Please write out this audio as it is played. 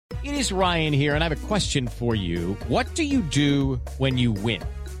It is Ryan here, and I have a question for you. What do you do when you win?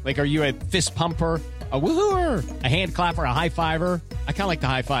 Like, are you a fist pumper, a woohooer, a hand clapper, a high fiver? I kind of like the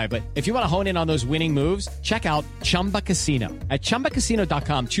high five, but if you want to hone in on those winning moves, check out Chumba Casino. At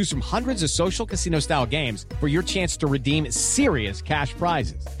ChumbaCasino.com, choose from hundreds of social casino-style games for your chance to redeem serious cash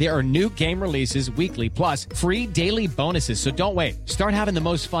prizes. There are new game releases weekly, plus free daily bonuses. So don't wait. Start having the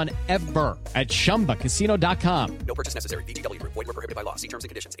most fun ever at ChumbaCasino.com. No purchase necessary. VGW. Void where prohibited by law. See terms and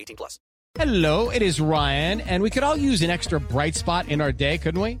conditions. 18+. Hello, it is Ryan, and we could all use an extra bright spot in our day,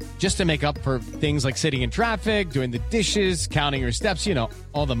 couldn't we? Just to make up for things like sitting in traffic, doing the dishes, counting your steps, you know,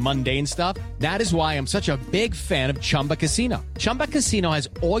 all the mundane stuff. That is why I'm such a big fan of Chumba Casino. Chumba Casino has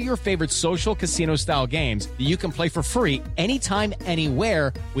all your favorite social casino-style games that you can play for free anytime,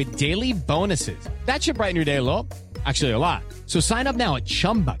 anywhere with daily bonuses. That should brighten your day a little. Actually, a lot. So sign up now at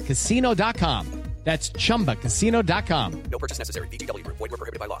ChumbaCasino.com. That's ChumbaCasino.com. No purchase necessary. VGW. Void where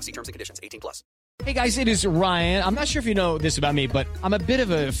prohibited by law. See terms and conditions. 18+. Hey guys, it is Ryan. I'm not sure if you know this about me, but I'm a bit of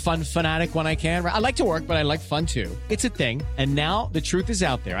a fun fanatic when I can. I like to work, but I like fun too. It's a thing. And now the truth is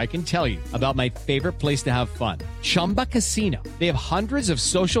out there. I can tell you about my favorite place to have fun. Chumba Casino. They have hundreds of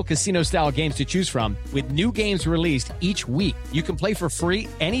social casino style games to choose from with new games released each week. You can play for free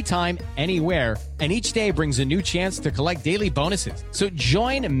anytime, anywhere. And each day brings a new chance to collect daily bonuses. So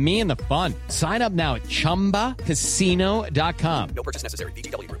join me in the fun. Sign up now at ChumbaCasino.com. No purchase necessary.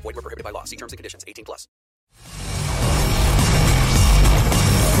 VGW. Void where prohibited by law. See terms and conditions. 18+.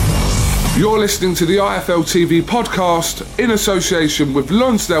 You're listening to the IFL TV podcast in association with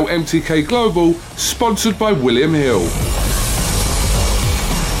Lonsdale MTK Global, sponsored by William Hill.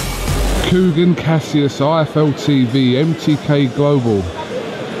 Coogan Cassius, IFL TV, MTK Global.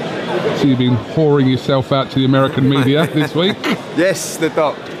 So you've been whoring yourself out to the American media this week? Yes, the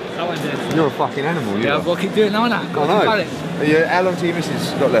doc. You're a fucking animal. Yeah, I've got to keep doing it now, innit? I know. How long do you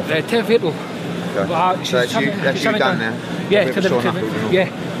missus got left? 10th April. Okay. So that's you done now? Yeah, till yeah.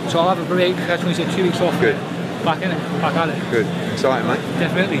 So I'll have a break. That's when you said 2 weeks off. Good. Back in it. Back at it. Good. Exciting, mate.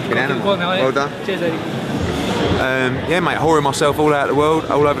 Definitely. Fucking animal. Well done. Cheers, Eddie. Yeah, mate, whoring myself all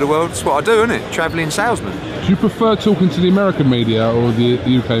over the world. That's what I do, isn't it? Travelling salesman. Do you prefer talking to the American media or the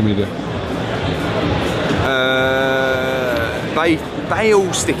UK media? They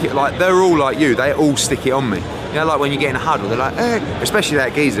all stick it, like, they're all like you, they all stick it on me. You know, like when you get in a huddle, they're like, especially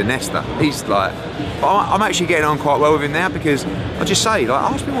that geezer, Nesta. He's like, I'm actually getting on quite well with him now because I just say, like,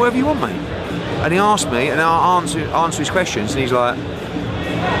 ask me whatever you want, mate. And he asked me, and I answer his questions, and he's like,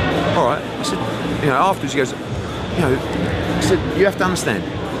 all right. I said, you know, afterwards he goes, you know, I said, you have to understand,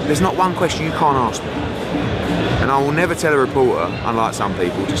 there's not one question you can't ask me. And I will never tell a reporter, unlike some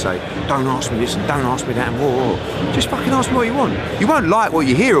people, to say, don't ask me this and don't ask me that and whoa. Just fucking ask me what you want. You won't like what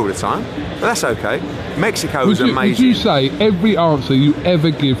you hear all the time, but that's okay. Mexico is amazing. Would you say every answer you ever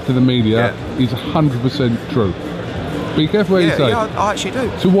give to the media is 100% true? Be careful what you say. Yeah, I actually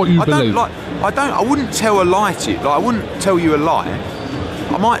do. So what you believe? I wouldn't tell a lie to you. Like, I wouldn't tell you a lie.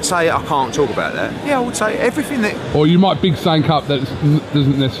 I might say I can't talk about that. Yeah, I would say everything that... Or you might big something up that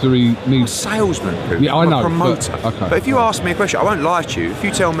doesn't necessarily need... I'm a salesman, Pooh. Yeah, I'm I know. a promoter. But if you ask me a question, I won't lie to you. If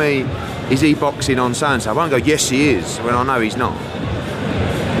you tell me, is he boxing on so-and-so, I won't go, yes, he is, when I know he's not.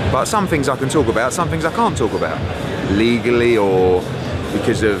 But some things I can talk about, some things I can't talk about. Legally, or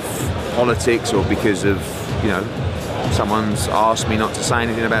because of politics, or because of, you know, someone's asked me not to say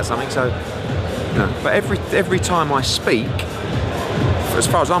anything about something. So, you know, but every time I speak, as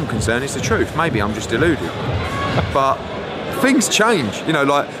far as I'm concerned, it's the truth. Maybe I'm just deluded. But things change. You know,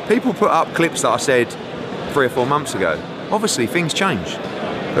 like, people put up clips that I said 3 or 4 months ago. Obviously, things change.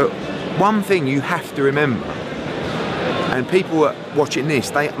 But one thing you have to remember, and people are watching this,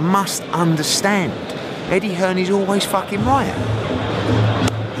 they must understand, Eddie Hearn is always fucking right.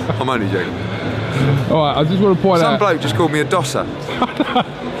 I'm only joking. All right, I just want to point out... Some bloke just called me a dosser.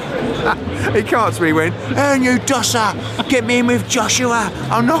 He can't me, he went, "Hearn, you dosser, get me in with Joshua,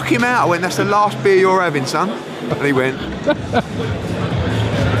 I'll knock him out." I went, "That's the last beer you're having, son." And he went.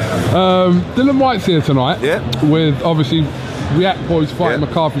 Dylan Whyte's here tonight. Yeah. With, obviously, React Boys fighting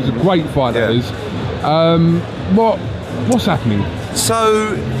McCarthy. It's a great fight, that is. What's happening?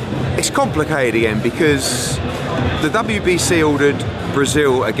 So, it's complicated again because the WBC ordered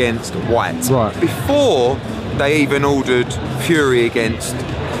Brazil against Whyte. Right. Before they even ordered Fury against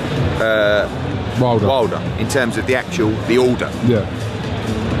Wilder in terms of the order. Yeah.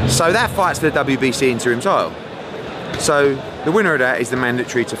 So that fights for the WBC interim title. So the winner of that is the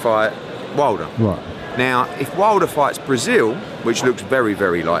mandatory to fight Wilder. Right. Now, if Wilder fights Brazil, which looks very,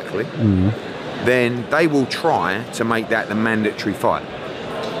 very likely, then they will try to make that the mandatory fight.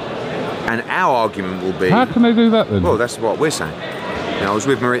 And our argument will be... How can they do that then? Well, that's what we're saying. You know, I was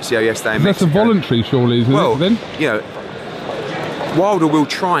with Maurizio yesterday in That's a Mexico. voluntary, surely, isn't Well, it, then? you know, Wilder will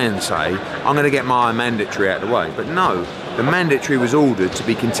try and say, I'm going to get my mandatory out of the way. But no, the mandatory was ordered to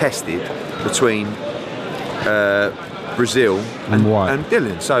be contested between Brazil and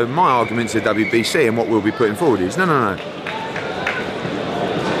Dylan. So my argument to WBC and what we'll be putting forward is, no.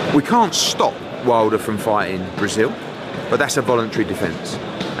 We can't stop Wilder from fighting Brazil, but that's a voluntary defence.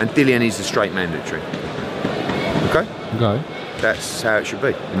 And Dillian is the straight mandatory. Okay? Okay. That's how it should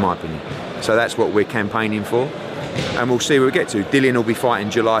be, in my opinion. So that's what we're campaigning for. And we'll see where we get to. Dillian will be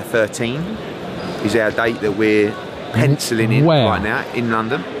fighting July 13, is our date that we're penciling in right now in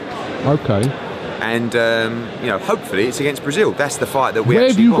London. Okay. And, you know, hopefully it's against Brazil. That's the fight that we Where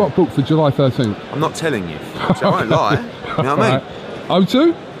have actually you want. got booked for July 13th? I'm not telling you. So I won't lie. You know what I mean?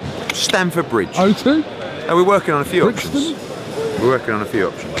 O2? Stamford Bridge. O2? And we're working on a few Brixton? options. We're working on a few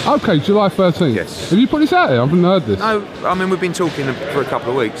options. Okay, July 13th. Yes. Have you put this out there? I haven't heard this. No, I mean, we've been talking for a couple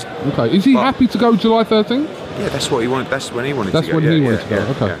of weeks. Okay. Is he happy to go July 13th? Yeah, that's what he wanted. That's when he wanted That's to go. when he wanted to go.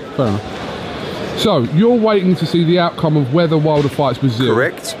 Okay, fair enough. So, you're waiting to see the outcome of whether Wilder fights Brazil.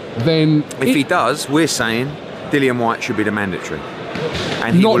 Correct. Then... If he does, we're saying Dillian Whyte should be the mandatory.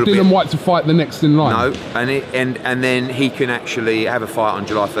 And he not will Dylan Whyte to fight the next in line? No, and then he can actually have a fight on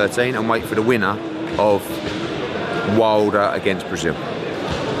July 13 and wait for the winner of Wilder against Brazil.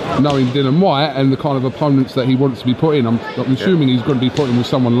 Knowing Dylan Whyte and the kind of opponents that he wants to be put in, I'm assuming he's going to be putting with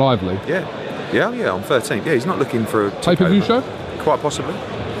someone lively. Yeah, on 13th. Yeah, he's not looking for a pay-per-view show? Quite possibly.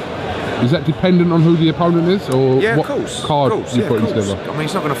 Is that dependent on who the opponent is, or what card you're putting together? I mean,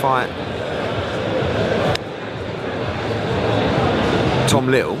 he's not going to fight Tom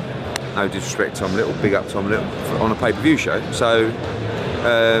Little. No disrespect to Tom Little, big up Tom Little, on a pay-per-view show. So,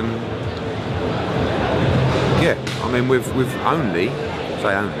 yeah, I mean, we've only,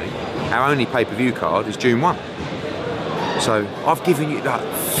 our only pay-per-view card is June 1. So I've given you like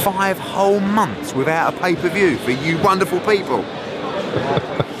 5 whole months without a pay-per-view for you wonderful people.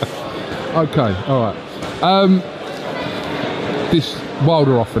 Okay, all right. This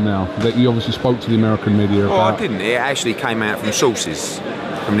Wilder offer now that you obviously spoke to the American media about. Well, I didn't. It actually came out from sources,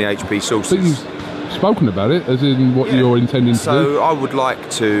 from the HP sources. But you've spoken about it, as in what you're intending to do. So I would like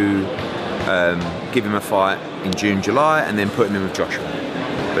to give him a fight in June, July, and then put him in with Joshua.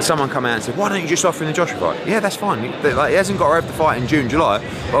 But someone come out and said, why don't you just offer him the Joshua fight? Yeah, that's fine. Like, he hasn't got to have the fight in June, July,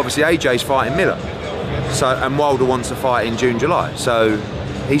 but obviously AJ's fighting Miller. So, and Wilder wants to fight in June, July. So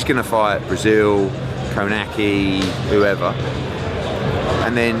he's going to fight Brazil, Konaki, whoever.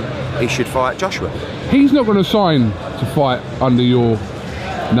 And then he should fight Joshua. He's not going to sign to fight under your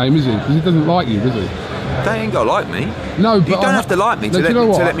name, is he? Because he doesn't like you, does he? They ain't got to like me. No, but you don't have to like me to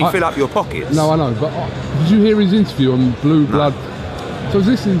let me fill up your pockets. No, I know, but did you hear his interview on Blue Blood? So I was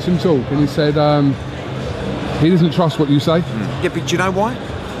listening to him talk, and he said he doesn't trust what you say. Yeah, but do you know why?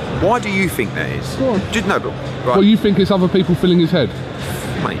 Why do you think that is? Go on. No, but right. Well, you think it's other people filling his head?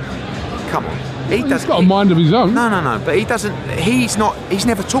 Mate, come on. He's got a mind of his own. No, but he doesn't. He's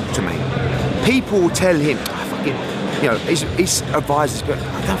never talked to me. People tell him, you know, his advisors go,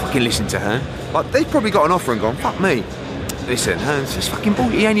 don't fucking listen to Hearn. Like, they've probably got an offer and gone, fuck me. Listen, Hearn's just fucking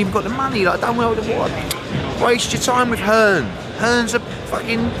bullshit. He ain't even got the money. Like, don't waste your time with Hearn. Hearn's a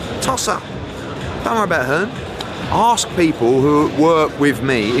fucking tosser. Don't worry about Hearn. Ask people who work with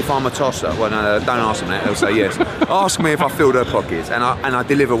me if I'm a tosser. Well, no, don't ask them that. They'll say yes. Ask me if I fill their pockets and I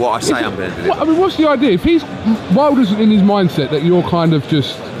deliver what I say I'm going to deliver. I mean, what's the idea? If Wilder's in his mindset that you're kind of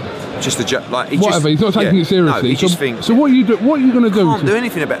just a joke, like whatever. He's not taking it seriously. No, he just thinks. So what are you going to do? I can't do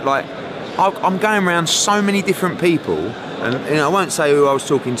anything about. Like, I'm going around so many different people, and you know, I won't say who I was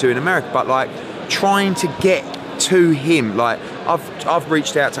talking to in America, but like trying to get to him. Like, I've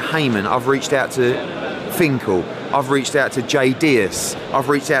reached out to Heyman. I've reached out to Finkel. I've reached out to Jay Diaz. I've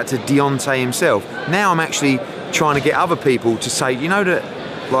reached out to Deontay himself. Now I'm actually trying to get other people to say, you know that,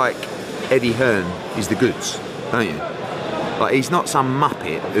 like, Eddie Hearn is the goods, don't you? Like, he's not some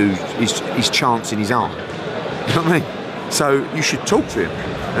muppet who's chancing his arm. You know what I mean? So you should talk to him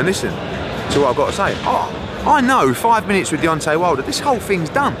and listen to what I've got to say. Oh, I know 5 minutes with Deontay Wilder, this whole thing's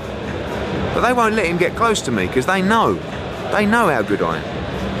done. But they won't let him get close to me because they know how good I am.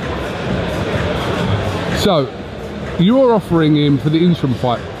 So, you're offering him for the interim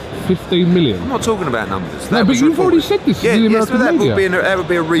fight 15 million. I'm not talking about numbers. No, but you've already said this in the American media. That would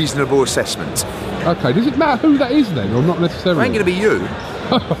be a reasonable assessment. Okay, does it matter who that is then, or not necessarily? It ain't going to be you.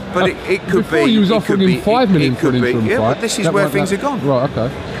 But it could Before be. you was offering him 5 million for an interim fight. But this is where things have gone. Right, okay.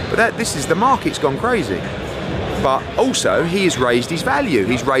 But the market's gone crazy. But also, he has raised his value.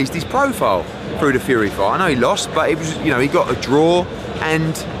 He's raised his profile through the Fury fight. I know he lost, but it was, you know, he got a draw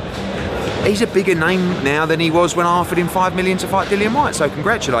and He's a bigger name now than he was when I offered him $5 million to fight Dillian Whyte. So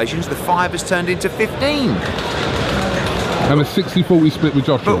congratulations, the 5 has turned into 15. And a 60-40 split with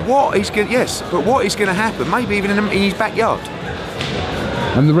Joshua. But what is going? Yes, but what is going to happen? Maybe even in his backyard.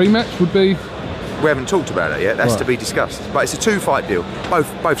 And the rematch would be. We haven't talked about it yet. That's Right. to be discussed. But it's a 2-fight deal,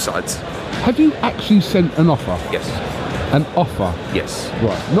 both sides. Have you actually sent an offer? Yes. An offer? Yes.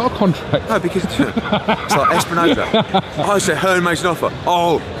 Right, not a contract. No, because it's like Espinoza. I said Hearn makes an offer.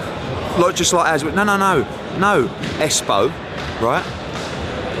 Oh, just like as no, Espo, right?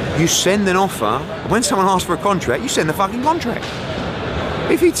 You send an offer. When someone asks for a contract, you send the fucking contract.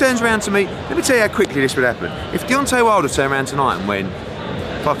 If he turns around to me, let me tell you how quickly this would happen. If Deontay Wilder turned around tonight and went,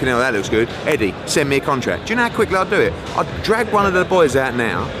 fucking hell, that looks good, Eddie, send me a contract. Do you know how quickly I'd do it? I'd drag one of the boys out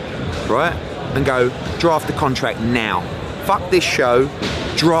now, right, and go, draft the contract now. Fuck this show,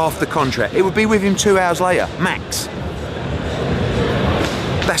 draft the contract. It would be with him 2 hours later, max.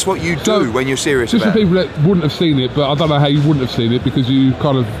 That's what you do when you're serious just about for it. people that wouldn't have seen it, but I don't know how you wouldn't have seen it because you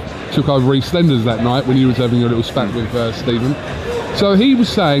kind of took over EastEnders that night when you was having your little spat with Stephen. So he was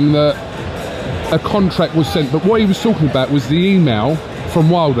saying that a contract was sent, but what he was talking about was the email from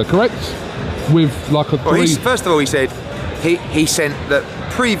Wilder, correct? With like a Well, first of all, he said he sent that.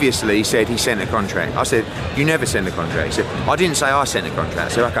 Previously, he said he sent a contract. I said, you never send a contract. He said, I didn't say I sent a contract. I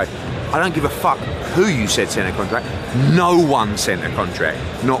said, okay, I don't give a fuck who you said sent a contract. No one sent a contract.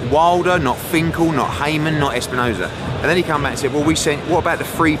 Not Wilder, not Finkel, not Heyman, not Espinoza. And then he came back and said, well, what about the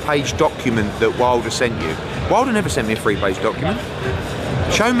 3-page document that Wilder sent you? Wilder never sent me a 3-page document.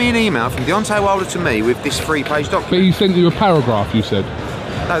 Show me an email from Deontay Wilder to me with this 3-page document. But he sent you a paragraph, you said?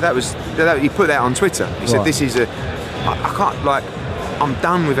 No, he put that on Twitter. He said, this is I can't, like, I'm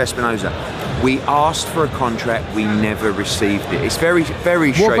done with Espinoza. We asked for a contract, we never received it. It's very, very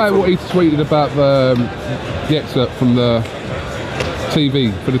What straightforward. about what he tweeted about the excerpt from the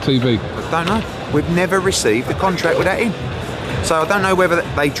TV, for the TV? I don't know. We've never received the contract with that in. So I don't know whether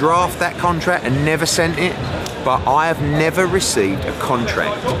they draft that contract and never sent it, but I have never received a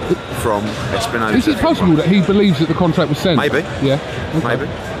contract from Espinoza. Is it possible that he believes that the contract was sent? Maybe. Yeah. Okay. Maybe.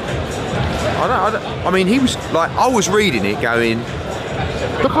 I mean, he was like, I was reading it going,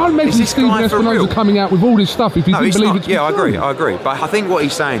 But I can't imagine this Stephen guy for real? Espinoza coming out with all this stuff if he didn't he's believe not. it to be Yeah, true. I agree. But I think what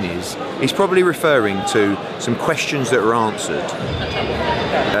he's saying is he's probably referring to some questions that were answered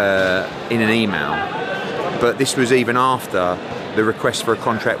in an email. But this was even after the request for a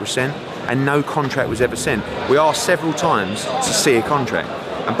contract was sent, and no contract was ever sent. We asked several times to see a contract,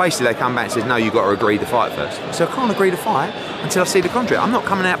 and basically they come back and says, no, you've got to agree to fight first. So I can't agree to fight until I see the contract. I'm not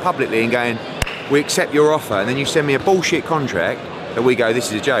coming out publicly and going, we accept your offer, and then you send me a bullshit contract that we go, this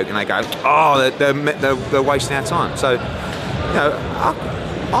is a joke, and they go, oh, they're wasting our time. So, you know,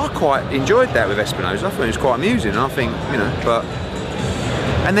 I quite enjoyed that with Espinoza. I thought it was quite amusing, and I think, you know, but...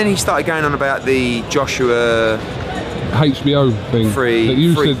 And then he started going on about the Joshua... HBO thing. Free that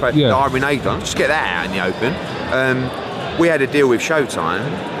you said, that I reneged on. Just get that out in the open. We had a deal with Showtime,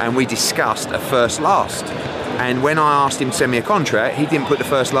 and we discussed a first last. And when I asked him to send me a contract, he didn't put the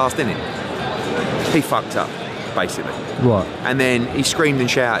first last in it. He fucked up, basically. Right. And then he screamed and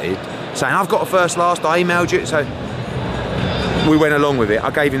shouted, saying, I've got a first last, I emailed you. So we went along with it. I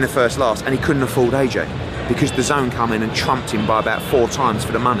gave him the first last, and he couldn't afford AJ because the Zone come in and trumped him by about 4 times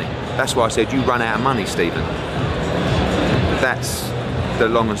for the money. That's why I said, you run out of money, Stephen. That's the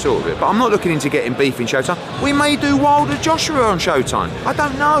long and short of it. But I'm not looking into getting beef in Showtime. We may do Wilder Joshua on Showtime. I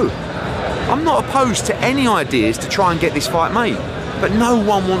don't know. I'm not opposed to any ideas to try and get this fight made, but no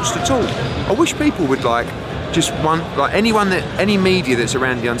one wants to talk. I wish people would any media that's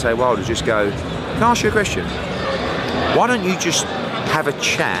around Deontay Wilder just go, can I ask you a question? Why don't you just have a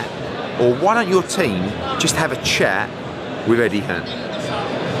chat, or why don't your team just have a chat with Eddie Hearn?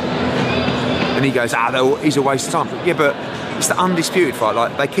 And he goes, he's a waste of time. Yeah, but it's the undisputed fight.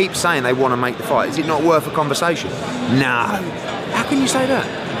 Like, they keep saying they want to make the fight. Is it not worth a conversation? No. How can you say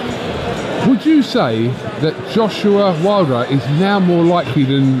that? Would you say that Joshua Wilder is now more likely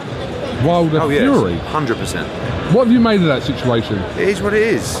than Wilder Fury? 100%. What have you made of that situation? It is what it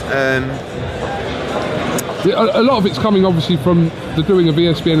is. A lot of it's coming obviously from the doing of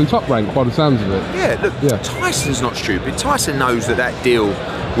ESPN and Top Rank by the sounds of it. Yeah, look, Tyson's not stupid. Tyson knows that deal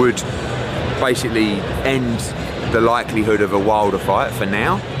would basically end the likelihood of a Wilder fight for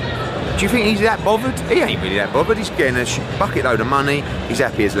now. Do you think he's that bothered? He ain't really that bothered. He's getting a bucket load of money. He's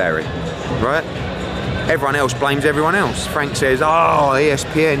happy as Larry, right? Everyone else blames everyone else. Frank says, "Oh,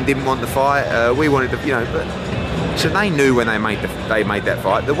 ESPN didn't want the fight. We wanted to, but." So they knew when they made that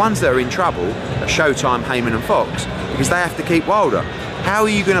fight. The ones that are in trouble are Showtime, Heyman, and Fox because they have to keep Wilder. How are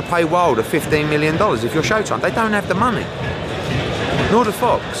you going to pay Wilder $15 million if you're Showtime? They don't have the money. Nor does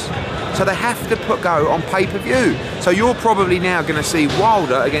Fox. So So they have to go on pay-per-view. So you're probably now going to see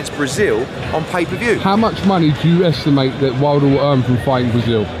Wilder against Brazil on pay-per-view. How much money do you estimate that Wilder will earn from fighting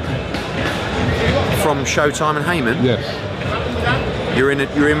Brazil? From Showtime and Heyman? Yes. You're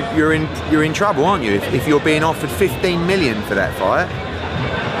in trouble, aren't you? If you're being offered 15 million for that fight,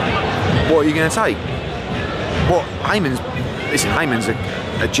 what are you going to take? What Heyman's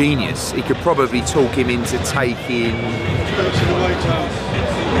a genius. He could probably talk him into taking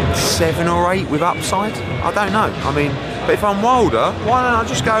 7 or 8 with upside. I don't know. I mean, but if I'm Wilder, why don't I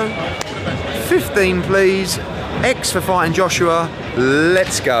just go 15, please? X for fighting Joshua.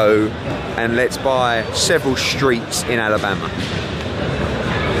 Let's go, and let's buy several streets in Alabama.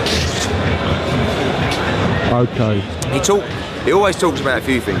 Okay. He always talks about a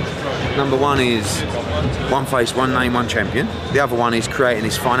few things. Number one is one face, one name, one champion. The other one is creating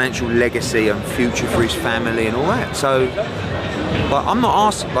this financial legacy and future for his family and all that. So, like, I'm not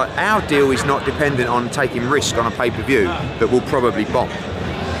asking. Like, our deal is not dependent on taking risk on a pay-per-view that will probably bomb.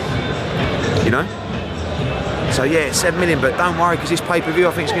 You know. So yeah, 7 million, but don't worry, because this pay-per-view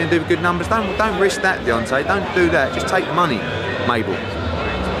I think is going to do good numbers. Don't risk that, Deontay. Don't do that. Just take the money, Mabel.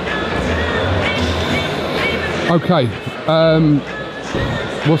 Okay.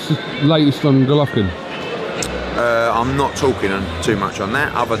 What's the latest on Golovkin? I'm not talking too much on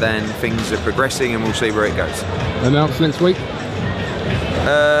that, other than things are progressing and we'll see where it goes. Announced next week?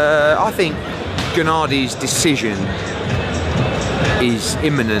 I think Gennadi's decision is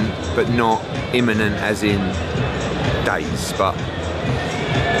imminent, but not imminent as in days. But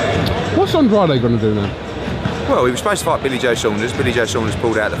what's Andrade going to do now? Well, he was supposed to fight Billy Joe Saunders. Billy Joe Saunders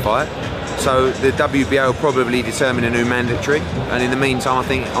pulled out the fight. So the WBO will probably determine a new mandatory, and in the meantime I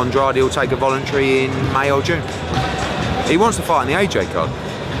think Andrade will take a voluntary in May or June. He wants to fight on the AJ card.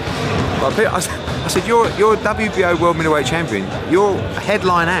 I said, you're a WBO world middleweight champion. You're a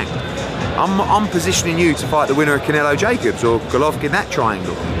headline act. I'm positioning you to fight the winner of Canelo Jacobs or Golovkin, that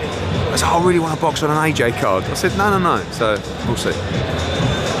triangle. I said, I really want to box on an AJ card. I said, no. So we'll see.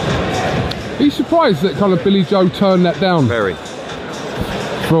 Are you surprised that kind of Billy Joe turned that down? Very.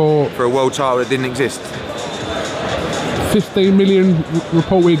 For a world title that didn't exist. 15 million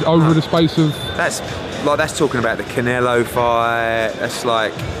reported over the space of... That's talking about the Canelo fight. That's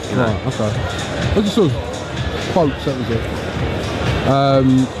like, you know. Oh, okay. I just saw quotes, that was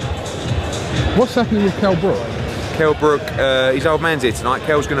it. What's happening with Kell Brook? Kell Brook, his old man's here tonight.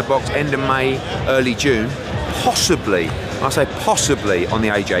 Kell's going to box end of May, early June. Possibly, I say possibly, on the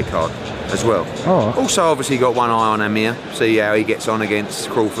AJ card as well. Oh. Also, obviously, got one eye on Amir. See how he gets on against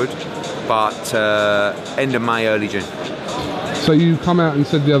Crawford. But end of May, early June. So you come out and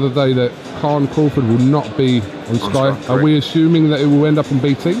said the other day that Hearn Crawford will not be on Sky. Are we assuming that it will end up on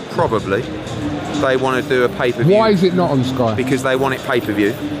BT? Probably. They want to do a pay-per-view. Why is it not on Sky? Because they want it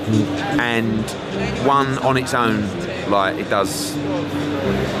pay-per-view. And one on its own, like, it does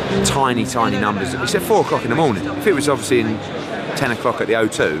tiny numbers. It's at 4 o'clock in the morning. If it was obviously in 10 o'clock at the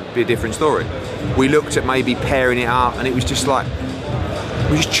O2, it'd be a different story. We looked at maybe pairing it up, and it was just like,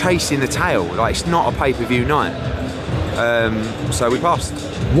 we're just chasing the tail. Like, it's not a pay-per-view night. So we passed.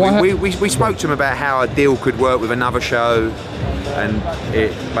 We spoke to them about how a deal could work with another show, and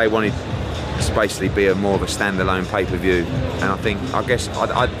they wanted to basically be more of a standalone pay-per-view. And I guess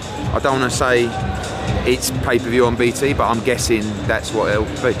I don't want to say it's pay-per-view on BT, but I'm guessing that's what it'll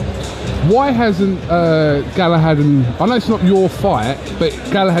be. Why hasn't Galahad and... I know it's not your fight, but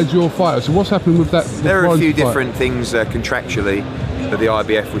Galahad's your fighter, so what's happening with that? There are a few different things contractually that the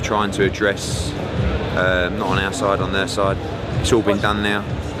IBF were trying to address, not on our side, on their side. It's all been done now.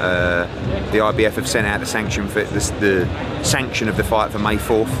 The IBF have sent out the sanction for the sanction of the fight for May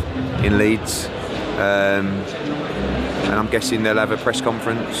 4th in Leeds, and I'm guessing they'll have a press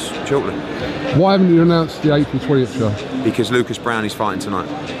conference shortly. Why haven't you announced the April 20th show? Because Lucas Brown is fighting tonight.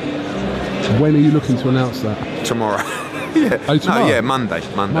 When are you looking to announce that? Tomorrow. Yeah. Oh, tomorrow? No, yeah, Monday.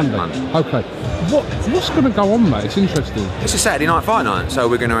 Okay. What's going to go on, mate? It's interesting. It's a Saturday night fight night, so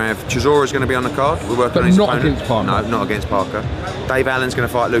we're going to have Chisora's going to be on the card. We're working on his opponent. Against Parker. No, not against Parker. Dave Allen's going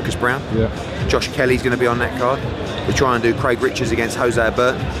to fight Lucas Brown. Yeah. Josh Kelly's going to be on that card. We're trying to do Craig Richards against Jose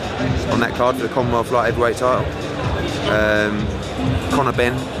Burton on that card for the Commonwealth Light Heavyweight title. Conor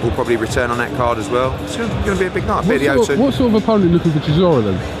Benn will probably return on that card as well. It's going to be a big night. What sort of opponent are you looking for Chisora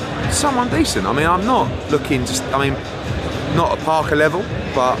then? Someone decent. I mean, I'm not looking to... not at Parker level,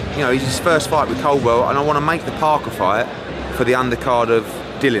 but, you know, he's his first fight with Coldwell, and I want to make the Parker fight for the undercard of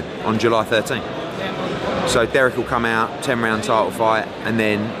Dillon on July 13th. So Derek will come out, 10-round title fight, and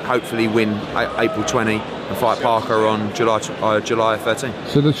then hopefully win April 20 and fight Parker on July 13.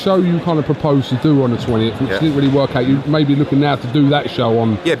 So the show you kind of proposed to do on the 20th, which didn't really work out, you may be looking now to do that show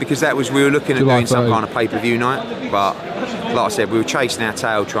on... Yeah, because we were looking at July doing some 13. kind of pay-per-view night, but like I said, we were chasing our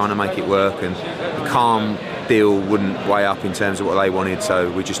tail trying to make it work, and the Calm deal wouldn't weigh up in terms of what they wanted, so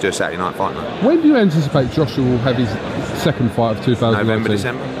we just do a Saturday night fight night. When do you anticipate Joshua will have his second fight of 2019? November,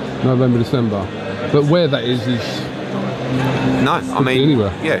 December. November, December. But where that is No, I mean,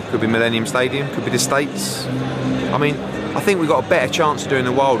 anywhere. yeah, it could be Millennium Stadium, could be the States. I mean, I think we've got a better chance of doing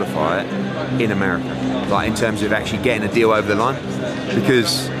the Wilder fight in America, like in terms of actually getting a deal over the line,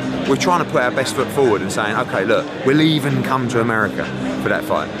 because we're trying to put our best foot forward and saying, okay, look, we'll even come to America for that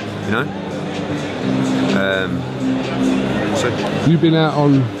fight, you know? So You've been out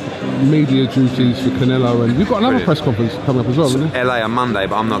on media duties for Canelo, and you've got another press conference coming up as well, haven't you? LA on Monday,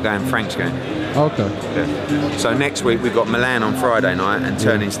 but I'm not going, Frank's going. Okay. Yeah. So next week we've got Milan on Friday night and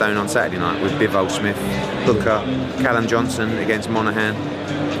Turning Stone on Saturday night with Bivol Smith, Hooker, Callum Johnson against Monahan.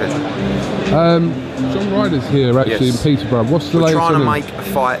 John Ryder's here actually Yes. in Peterborough. What's the We're latest trying on to him? make a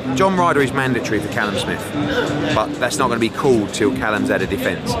fight. John Ryder is mandatory for Callum Smith, but that's not going to be called till Callum's had a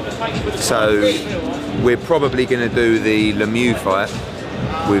defence. So we're probably going to do the Lemieux fight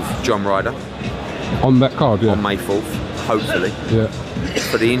with John Ryder On that card, yeah. on May 4th, hopefully, Yeah.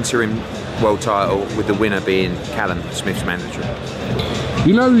 for the interim world title, with the winner being Callum Smith's mandatory.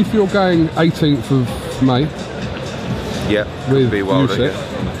 You know, if you're going 18th of May Yeah, with could be Wilder. Usyk,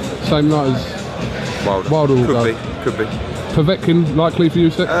 Yeah. same night as Wilder. Wilder will go. Could be. Povetkin, likely for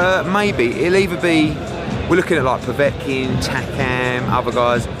Usyk? Maybe. It'll either be, we're looking at like Povetkin, Takam, other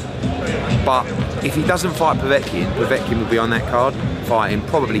guys, but if he doesn't fight Povetkin will be on that card, fighting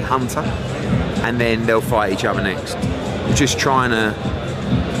probably Hunter, and then they'll fight each other next. We're just trying to,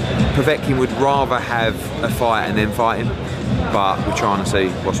 Povetkin would rather have a fight and then fight him, but we're trying to see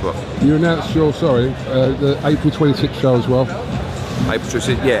what's what. You announced your, the April 26th show as well. April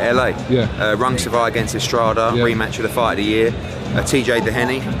 26th, yeah, LA. Yeah. Rung Savai against Estrada, Yeah. rematch of the fight of the year. TJ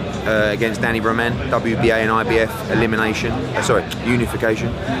Dehaney against Danny Roman, WBA and IBF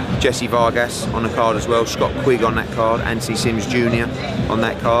unification. Jesse Vargas on the card as well. Scott Quigg on that card. Anthony Sims Jr. on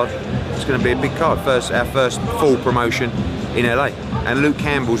that card. It's going to be a big card. Our first full promotion in LA. And Luke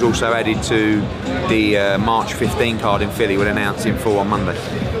Campbell's also added to the March 15 card in Philly. We'll announce him full on Monday.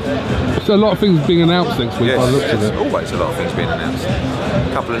 So a lot of things being announced next week by the looks of there's it. always a lot of things being announced. A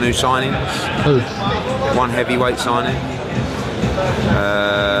couple of new signings. Who? One heavyweight signing.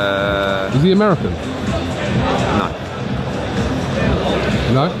 Is he American? No.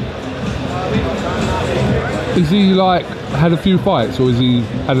 No? Is he like had a few fights, or is he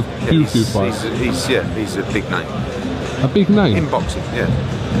had a few fights? He's a big name. A big name? In boxing, yeah.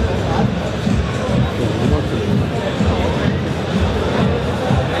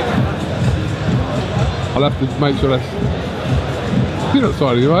 I'll have to make sure that's... You're not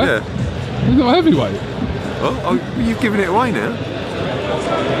signing, right? Yeah. He's not a heavyweight. Oh, you've given it away now.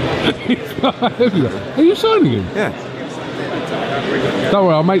 He's not a heavyweight. Are you signing him? Yeah. Don't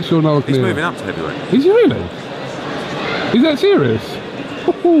worry, I'll make sure no one can He's hear. moving up to heavyweight. Is he really? Is that serious?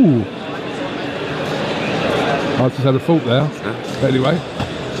 Ooh. I just had a thought there. Yeah. Anyway.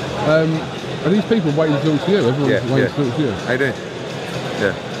 Are these people waiting to talk to you? Everyone's waiting to talk to you. How you doing?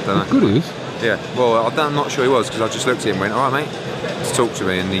 Yeah, don't know. Good he is. Yeah, well, I'm not sure he was, because I just looked at him and went, all right, mate, just talk to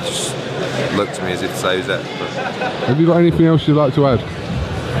me, and he just looked at me as if to say, who's that? But, Have you got anything else you'd like to add?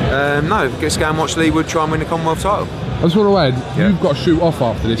 no, let's go and watch Lee Wood try and win the Commonwealth title. I just want to add, Yeah. you've got to shoot off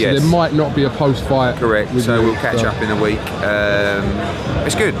after this, Yes. so there might not be a post-fight. Correct, with so you, we'll catch up in a week.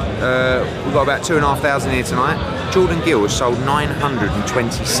 It's good. We've got about 2,500 here tonight. Jordan Gill has sold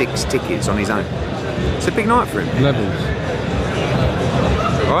 926 tickets on his own. It's a big night for him. Levels.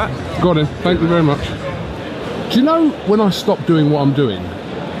 All right? Got it. Thank you very much. Do you know when I stop doing what I'm doing,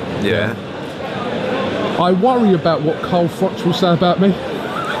 Yeah. I worry about what Carl Froch will say about me.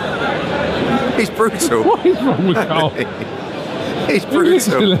 He's brutal. What is wrong with Carl? He's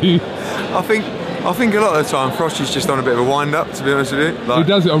brutal. Literally. I think a lot of the time Frost is just on a bit of a wind up, to be honest with you. He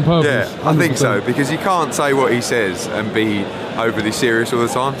does it on purpose. Yeah, I think 100%. so, because you can't say what he says and be overly serious all the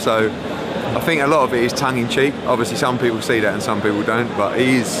time. So I think a lot of it is tongue in cheek. Obviously some people see that and some people don't, but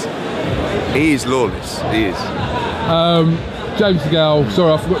he is lawless. He is. James DeGale,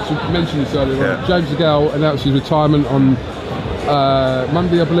 sorry I forgot to mention this earlier on. Yeah. James DeGale announced his retirement on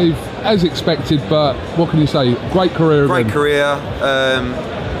Monday, I believe, as expected, but what can you say? Great career Great again. career.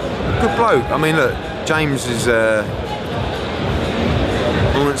 Good bloke. I mean, look, James is, I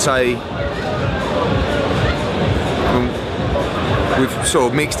wouldn't say, we've sort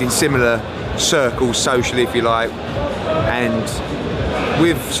of mixed in similar circles socially, if you like, and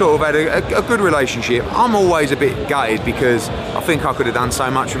we've sort of had a good relationship. I'm always a bit gutted because I think I could have done so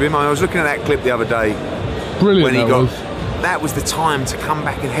much with him. I was looking at that clip the other day. Brilliant. When that was the time to come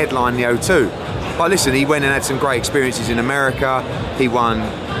back and headline the O2. But listen, he went and had some great experiences in America. He won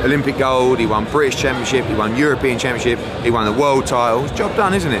Olympic gold, he won British Championship, he won European Championship, he won the world title. It's job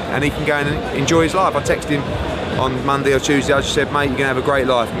done, isn't it? And he can go and enjoy his life. I texted him on Monday or Tuesday, I just said, mate, you're going to have a great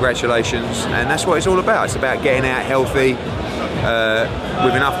life, congratulations. And that's what it's all about. It's about getting out healthy,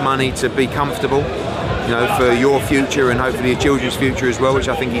 with enough money to be comfortable, you know, for your future and hopefully your children's future as well, which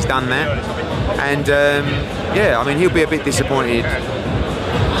I think he's done that. And yeah, I mean, he'll be a bit disappointed.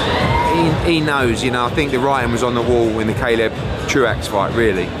 He knows, you know, I think the writing was on the wall in the Caleb Truax fight,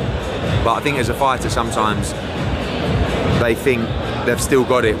 really. But I think as a fighter, sometimes they think they've still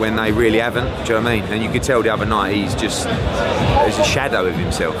got it when they really haven't. Do you know what I mean? And you could tell the other night there's a shadow of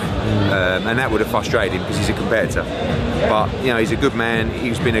himself, and that would have frustrated him because he's a competitor. But you know, he's a good man.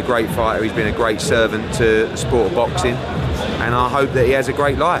 He's been a great fighter. He's been a great servant to the sport of boxing, and I hope that he has a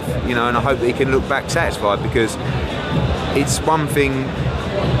great life. You know, and I hope that he can look back satisfied, because it's one thing,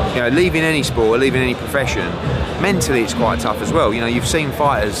 you know, leaving any sport or leaving any profession, mentally it's quite tough as well. You know, you've seen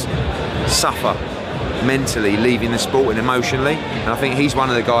fighters suffer mentally leaving the sport and emotionally, and I think he's one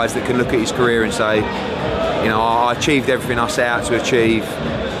of the guys that can look at his career and say, you know, I achieved everything I set out to achieve.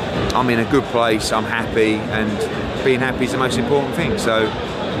 I'm in a good place, I'm happy, and being happy is the most important thing. So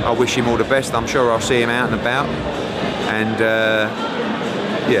I wish him all the best. I'm sure I'll see him out and about, and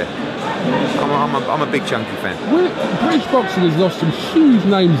yeah, I'm a big Chunky fan. British boxing has lost some huge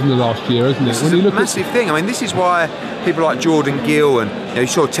names in the last year, hasn't it? This is a massive thing. I mean, this is why people like Jordan Gill and, you know, you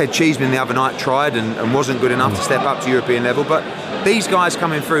saw Ted Cheeseman the other night tried and wasn't good enough to step up to European level. But these guys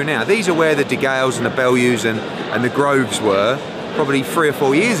coming through now, these are where the De Gales and the Bellews and the Groves were probably 3 or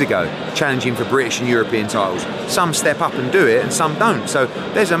 4 years ago, challenging for British and European titles. Some step up and do it, and some don't. So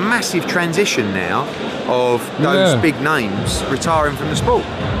there's a massive transition now of those big names retiring from the sport.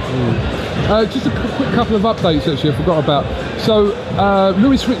 Just a quick couple of updates, actually, I forgot about. So,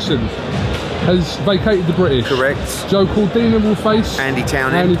 Lewis Ritson has vacated the British. Correct. Joe Cordina will face Andy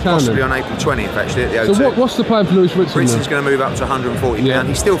Townend, possibly on April 20th, actually, at the O2. So what's the plan for Lewis Ritson? Ritson's going to move up to 140 pounds.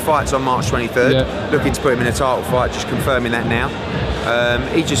 He still fights on March 23rd, looking to put him in a title fight, just confirming that now.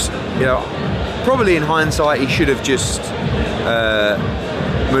 He just, you know, probably in hindsight, he should have just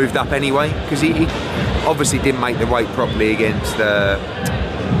moved up anyway, because he obviously didn't make the weight properly against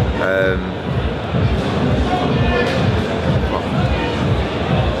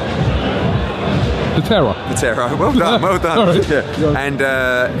Patera. Well done. Right. Yeah. And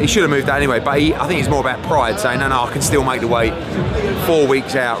he should have moved that anyway, but I think it's more about pride, saying no, I can still make the weight. 4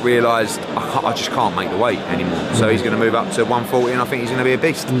 weeks out, realised I just can't make the weight anymore, so he's going to move up to 140, and I think he's going to be a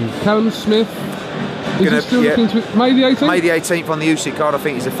beast. Callum Smith is he still looking to May the 18th? May the 18th on the Usyk card. I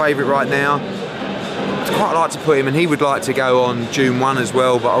think he's a favourite right now. I'd quite like to put him, and he would like to go on June 1 as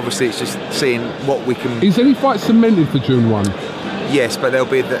well, but obviously it's just seeing what we can... Is any fight cemented for June 1? Yes, but there'll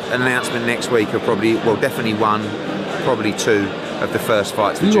be an announcement next week of probably, well, definitely 1, probably 2 of the first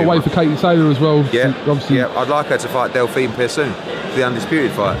fights for June. You've got to wait for Katie Taylor as well. Yeah, obviously. Yeah, I'd like her to fight Delphine Persoon, the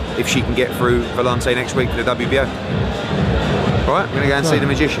undisputed fight, if she can get through Volante next week for the WBO. All right, we're going to go and see the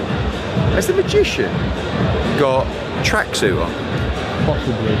Magician. Has the Magician got tracksuit on?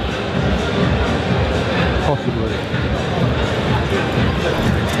 Possibly.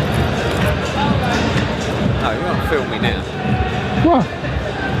 No, you're not filming now. What?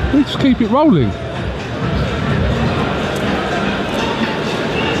 We just keep it rolling.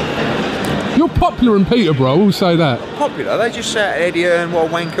 You're popular in Peterborough, we'll say that. Popular? They just shouted Eddie Hearn,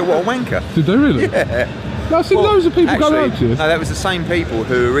 what a wanker, what a wanker. Did they really? Yeah. No, I've seen loads of people go out to you. No, that was the same people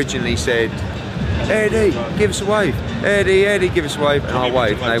who originally said, Eddie, give us a wave. Eddie, give us a wave. And I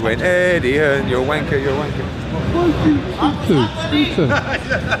waved, and they went, Eddie Hearn, you're a wanker, you're a wanker. Me too.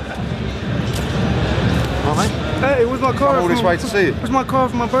 Alright. Hey, where's my car? Come all this way to see you. Where's my car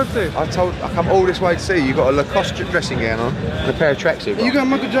for my birthday? I come all this way to see you. You got a Lacoste dressing gown on, and a pair of tracksuits. You got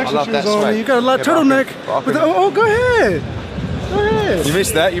Michael Jackson shoes on. Swag. You got a turtleneck. Oh, go ahead. Go ahead. You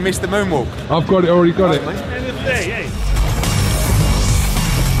missed that. You missed the moonwalk. I've got it. Already got it. Hey.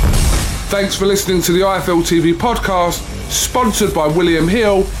 Thanks for listening to the IFL TV podcast, sponsored by William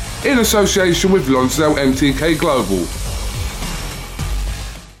Hill in association with Lonsdale MTK Global.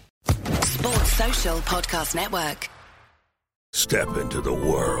 Social Podcast Network. Step into the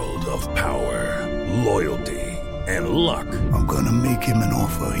world of power, loyalty, and luck. I'm gonna make him an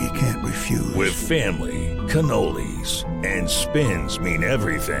offer he can't refuse. With family, cannolis, and spins mean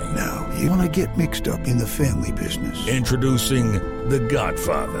everything. Now, you wanna get mixed up in the family business. Introducing The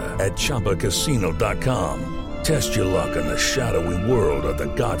Godfather at ChumbaCasino.com. Test your luck in the shadowy world of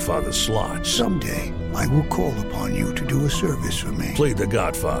The Godfather slot. Someday, I will call upon you to do a service for me. Play The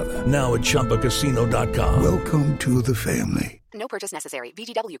Godfather, now at ChumbaCasino.com. Welcome to the family. No purchase necessary.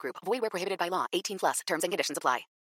 VGW Group. Void where prohibited by law. 18+. Terms and conditions apply.